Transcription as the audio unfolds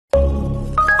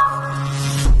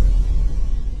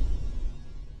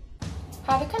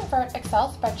convert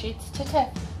Excel spreadsheets to TIFF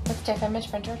with TIFF Image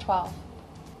Printer 12.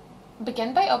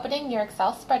 Begin by opening your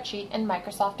Excel spreadsheet in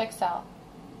Microsoft Excel.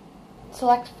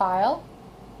 Select File,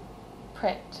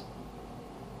 Print.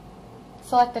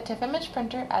 Select the TIFF Image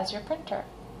Printer as your printer.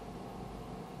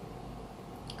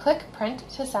 Click Print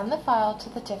to send the file to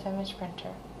the TIFF Image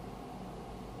Printer.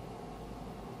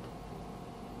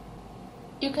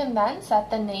 You can then set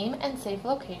the name and save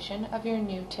location of your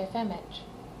new TIFF image.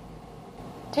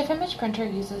 TIFF Image Printer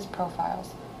uses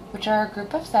profiles, which are a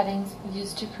group of settings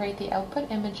used to create the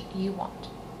output image you want.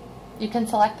 You can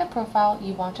select the profile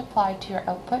you want applied to your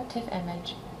output TIFF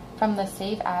image from the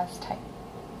Save As type.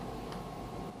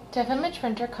 TIFF Image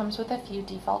Printer comes with a few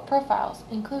default profiles,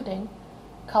 including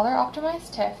Color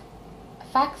Optimized TIFF,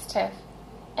 Fax TIFF,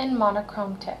 and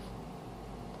Monochrome TIFF.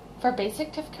 For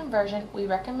basic TIFF conversion, we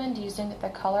recommend using the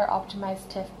Color Optimized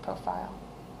TIFF profile.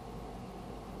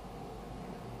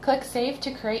 Click Save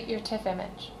to create your TIFF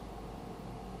image.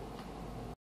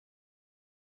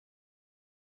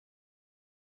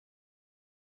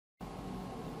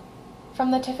 From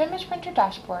the TIFF Image Printer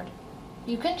dashboard,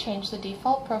 you can change the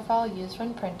default profile used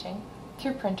when printing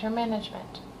through Printer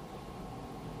Management,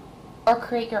 or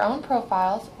create your own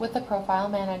profiles with the Profile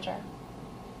Manager.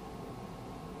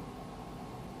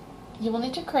 You will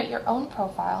need to create your own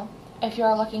profile if you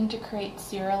are looking to create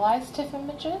serialized TIFF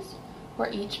images,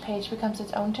 where each page becomes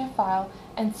its own TIFF file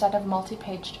instead of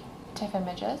multi-paged TIFF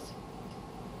images,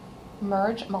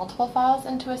 merge multiple files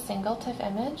into a single TIFF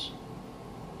image,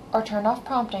 or turn off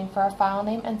prompting for a file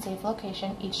name and save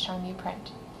location each time you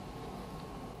print.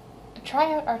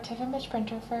 Try out our TIFF Image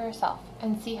Printer for yourself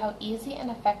and see how easy and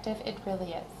effective it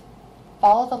really is.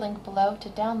 Follow the link below to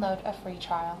download a free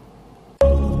trial.